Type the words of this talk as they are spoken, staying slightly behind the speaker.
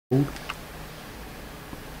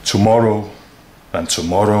Tomorrow and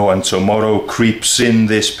tomorrow and tomorrow creeps in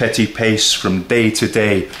this petty pace from day to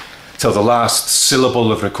day, till the last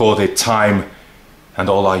syllable of recorded time, and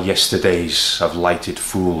all our yesterdays have lighted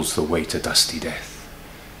fools the way to dusty death.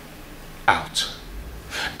 Out,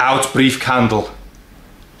 out, brief candle.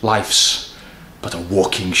 Life's but a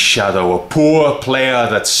walking shadow, a poor player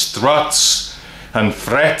that struts and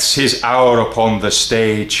frets his hour upon the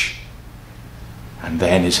stage, and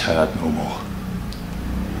then is heard no more.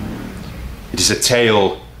 It is a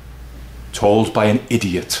tale told by an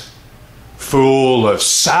idiot, full of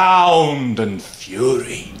sound and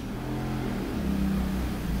fury,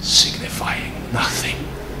 signifying nothing.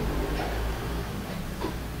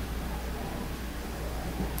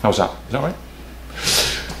 How's that? Is that right?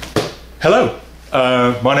 Hello,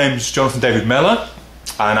 my name's Jonathan David Mellor,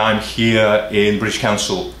 and I'm here in British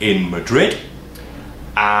Council in Madrid,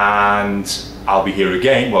 and I'll be here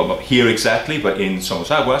again, well, not here exactly, but in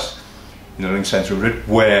Somosaguas, in the Learning Centre in Madrid,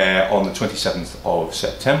 where on the 27th of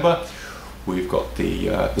September we've got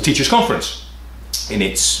the Teachers Conference in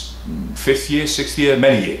its 5th year, 6th year,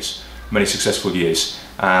 many years, many successful years,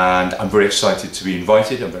 and I'm very excited to be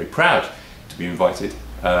invited. I'm very proud to be invited,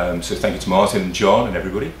 so thank you to Martin and John and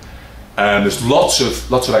everybody. There's lots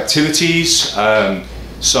of activities,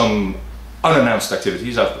 some unannounced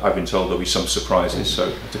activities. I've been told there'll be some surprises, so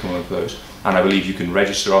I have to come up with those. And I believe you can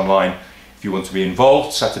register online if you want to be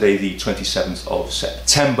involved. Saturday the 27th of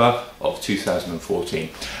September of 2014.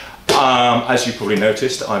 As you probably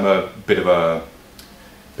noticed, I'm a bit of a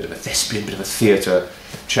thespian, bit of a theatre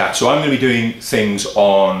chap. So I'm going to be doing things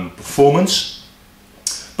on performance,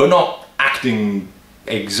 but not acting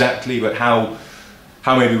exactly, but how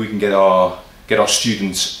maybe we can get our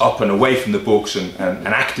students up and away from the books and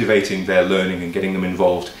activating their learning and getting them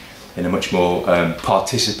involved in a much more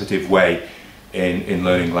participative way in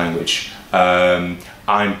learning language.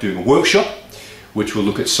 I'm doing a workshop which will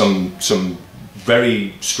look at some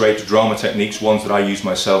very straight drama techniques, ones that I use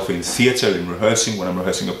myself in theatre, in rehearsing, when I'm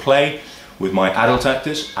rehearsing a play with my adult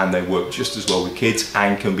actors, and they work just as well with kids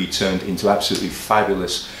and can be turned into absolutely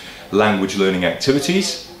fabulous language learning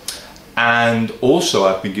activities. And also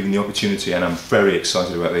I've been given the opportunity, and I'm very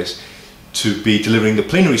excited about this, to be delivering the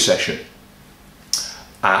plenary session,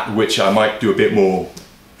 at which I might do a bit more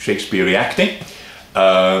Shakespeare-y acting,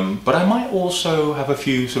 but I might also have a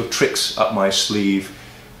few sort of tricks up my sleeve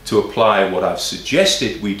to apply what I've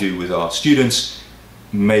suggested we do with our students,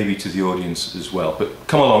 maybe to the audience as well. But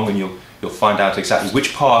come along and you'll find out exactly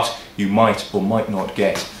which part you might or might not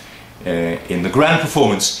get in the grand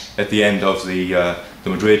performance at the end of the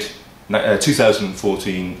Madrid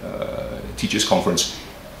 2014 Teachers Conference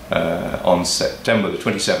on September the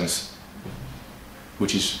 27th,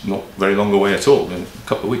 which is not very long away at all, in a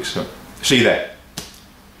couple of weeks. So see you there.